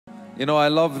You know, I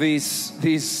love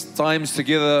these times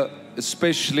together,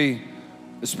 especially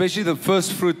the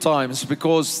first fruit times,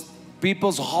 because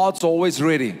people's hearts are always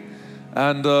ready.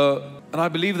 And I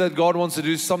believe that God wants to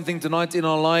do something tonight in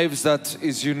our lives that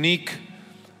is unique.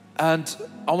 And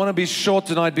I want to be short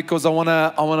tonight because I want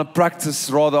to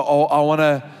practice rather, or I want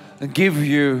to give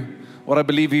you what I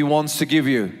believe He wants to give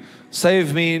you.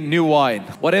 Save me new wine.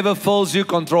 Whatever fills you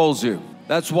controls you.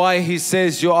 That's why He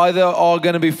says you either are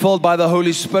going to be filled by the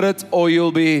Holy Spirit or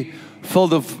you'll be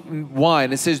filled of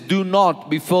wine. It says, do not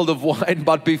be filled of wine,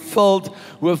 but be filled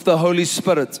with the Holy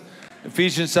Spirit.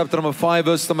 Ephesians chapter number 5,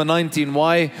 verse number 19.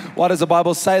 Why does the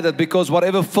Bible say that? Because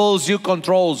whatever fills you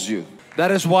controls you.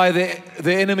 That is why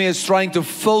the enemy is trying to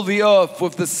fill the earth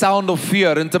with the sound of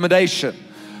fear, intimidation.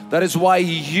 That is why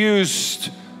he used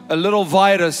a little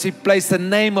virus. He placed a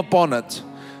name upon it.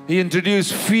 He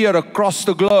introduced fear across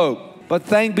the globe. But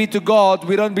thank be to God,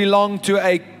 we don't belong to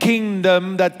a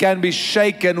kingdom that can be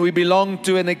shaken. We belong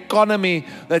to an economy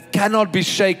that cannot be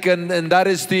shaken, and that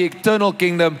is the eternal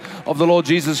kingdom of the Lord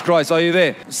Jesus Christ. Are you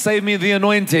there? Save me the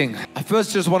anointing. I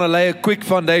first just want to lay a quick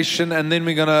foundation, and then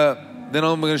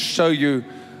I'm going to show you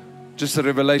just a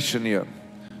revelation here.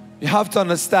 You have to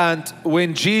understand,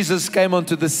 when Jesus came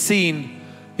onto the scene,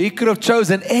 He could have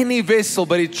chosen any vessel,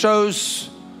 but He chose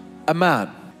a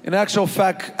man. In actual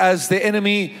fact, as the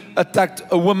enemy attacked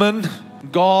a woman,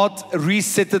 God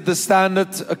resetted the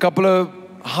standard a couple of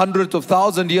hundred of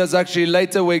thousand years actually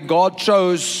later, where God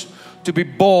chose to be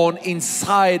born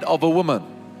inside of a woman.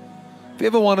 If you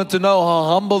ever wanted to know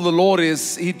how humble the Lord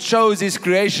is, He chose His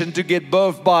creation to get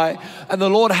birth by. And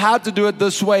the Lord had to do it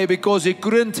this way because He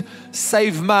couldn't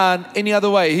save man any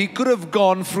other way. He could have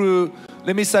gone through,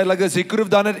 let me say it like this, He could have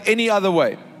done it any other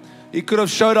way. He could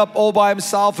have showed up all by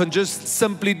Himself and just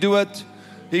simply do it.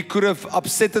 He could have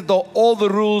upset all the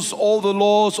rules, all the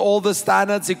laws, all the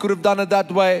standards. He could have done it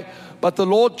that way. But the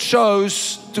Lord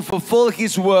chose to fulfill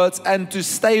His words and to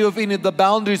stay within the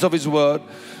boundaries of His word.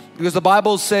 Because the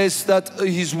Bible says that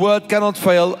His word cannot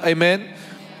fail. Amen.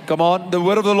 Come on. The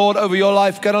word of the Lord over your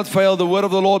life cannot fail. The word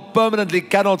of the Lord permanently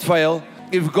cannot fail.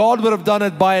 If God would have done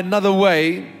it by another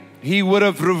way, He would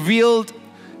have revealed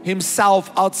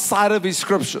Himself outside of His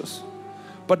scriptures.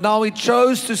 But now He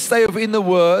chose to stay within the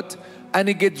word, and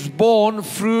He gets born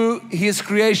through His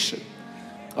creation.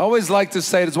 I always like to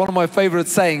say, it's one of my favorite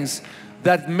sayings,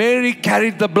 that Mary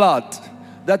carried the blood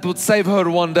that would save her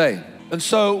one day. And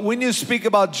so when you speak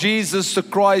about Jesus the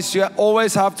Christ, you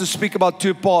always have to speak about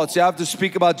two parts. You have to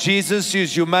speak about Jesus,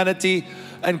 His humanity,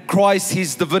 and Christ,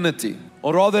 His divinity.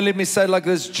 Or rather, let me say it like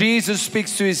this. Jesus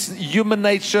speaks to His human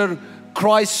nature.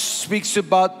 Christ speaks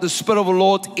about the Spirit of the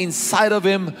Lord inside of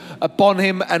Him, upon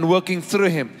Him, and working through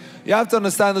Him. You have to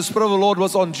understand, the Spirit of the Lord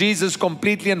was on Jesus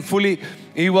completely and fully.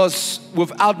 He was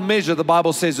without measure. The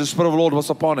Bible says the Spirit of the Lord was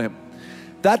upon Him.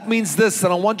 That means this,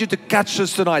 and I want you to catch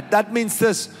this tonight. That means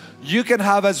this: you can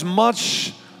have as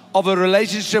much of a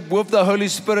relationship with the Holy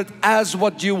Spirit as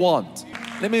what you want.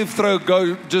 Let me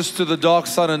go just to the dark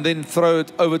side and then throw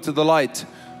it over to the light.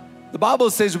 The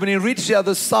Bible says when He reached the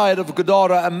other side of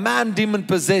Gadara, a man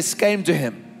demon-possessed came to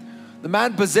Him. The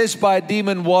man possessed by a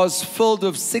demon was filled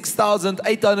with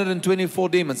 6,824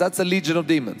 demons. That's a legion of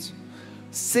demons.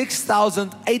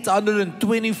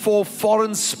 6,824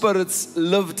 foreign spirits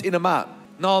lived in a man.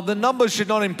 Now, the number should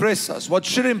not impress us. What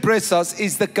should impress us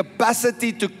is the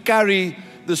capacity to carry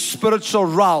the spiritual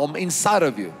realm inside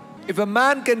of you. If a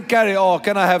man can carry, oh,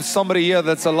 can I have somebody here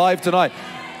that's alive tonight?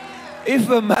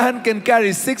 If a man can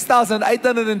carry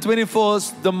 6,824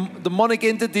 demonic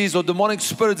entities or demonic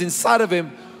spirits inside of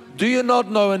him, do you not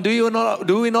know, and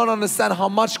do we not understand how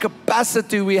much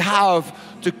capacity we have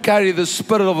to carry the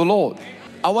Spirit of the Lord?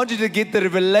 I want you to get the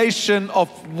revelation of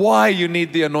why you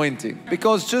need the anointing.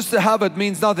 Because just to have it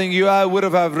means nothing. You would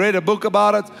have read a book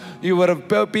about it. You would have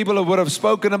people who would have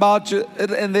spoken about you.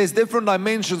 And there's different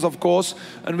dimensions, of course.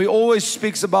 And we always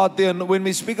speak about when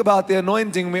we speak about the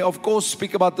anointing, we of course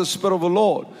speak about the Spirit of the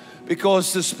Lord.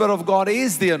 Because the Spirit of God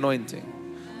is the anointing.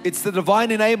 It's the divine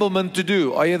enablement to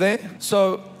do. Are you there?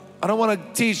 So I don't want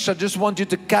to teach. I just want you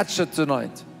to catch it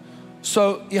tonight.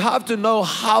 So you have to know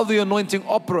how the anointing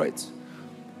operates.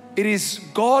 It is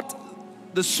God,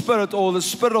 the Spirit, or the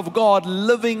Spirit of God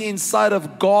living inside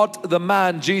of God, the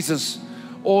man, Jesus.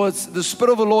 Or it's the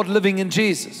Spirit of the Lord living in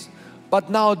Jesus. But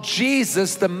now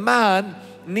Jesus, the man,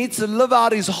 needs to live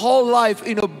out his whole life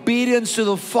in obedience to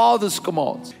the Father's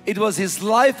commands. It was his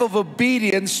life of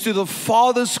obedience to the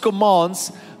Father's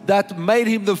commands that made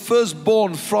him the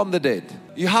firstborn from the dead.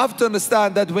 You have to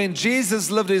understand that when Jesus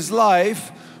lived his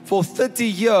life for 30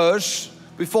 years,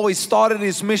 before he started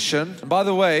his mission. And by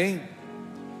the way,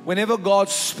 whenever God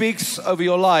speaks over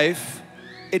your life,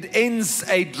 it ends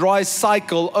a dry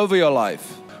cycle over your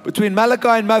life. Between Malachi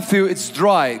and Matthew, it's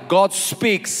dry. God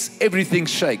speaks, everything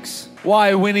shakes.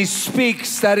 Why? When He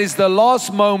speaks, that is the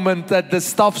last moment that the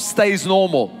stuff stays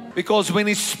normal. Because when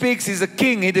He speaks, He's a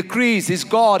king, He decrees, He's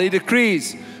God, He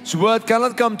decrees. His word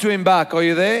cannot come to Him back. Are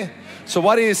you there? So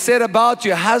what He has said about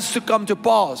you has to come to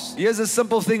pass. Here's a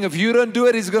simple thing. If you don't do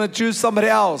it, He's going to choose somebody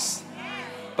else.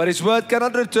 But His word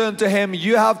cannot return to Him.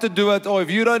 You have to do it. Or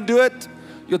if you don't do it,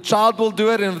 your child will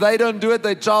do it. And if they don't do it,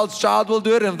 their child's child will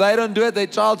do it. And if they don't do it, their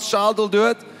child's child will do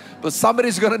it. But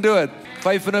somebody's going to do it.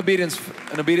 Faith and obedience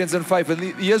and faith. And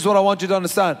here's what I want you to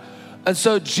understand. And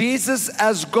so Jesus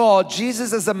as God,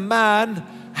 Jesus as a man,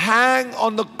 hang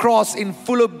on the cross in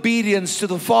full obedience to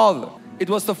the Father. It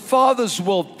was the Father's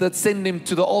will that sent Him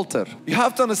to the altar. You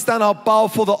have to understand how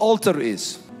powerful the altar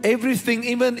is. Everything,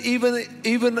 even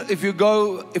if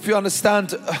you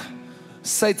understand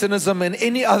Satanism and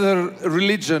any other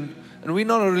religion, and we're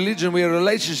not a religion, we're a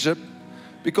relationship,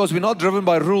 because we're not driven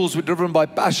by rules, we're driven by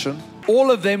passion. All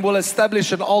of them will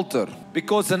establish an altar,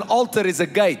 because an altar is a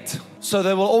gate. So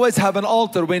they will always have an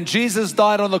altar. When Jesus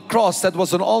died on the cross, that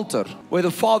was an altar where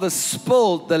the Father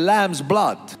spilled the Lamb's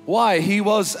blood. Why? He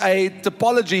was a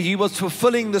typology. He was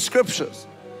fulfilling the Scriptures.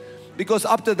 Because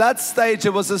up to that stage,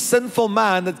 there was a sinful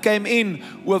man that came in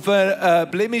with a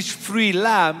blemish-free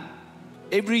lamb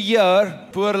every year,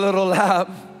 poor little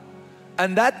lamb.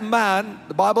 And that man,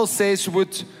 the Bible says,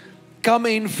 would come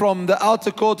in from the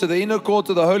outer court to the inner court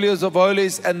to the holiest of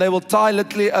holies, and they will tie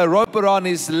literally a rope around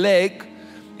his leg.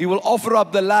 He will offer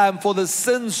up the lamb for the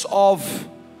sins of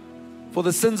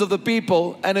the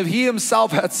people. And if he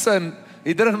himself had sinned,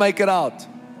 he didn't make it out.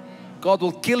 God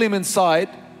will kill him inside,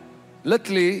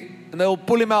 literally, and they will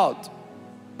pull him out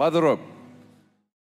by the rope.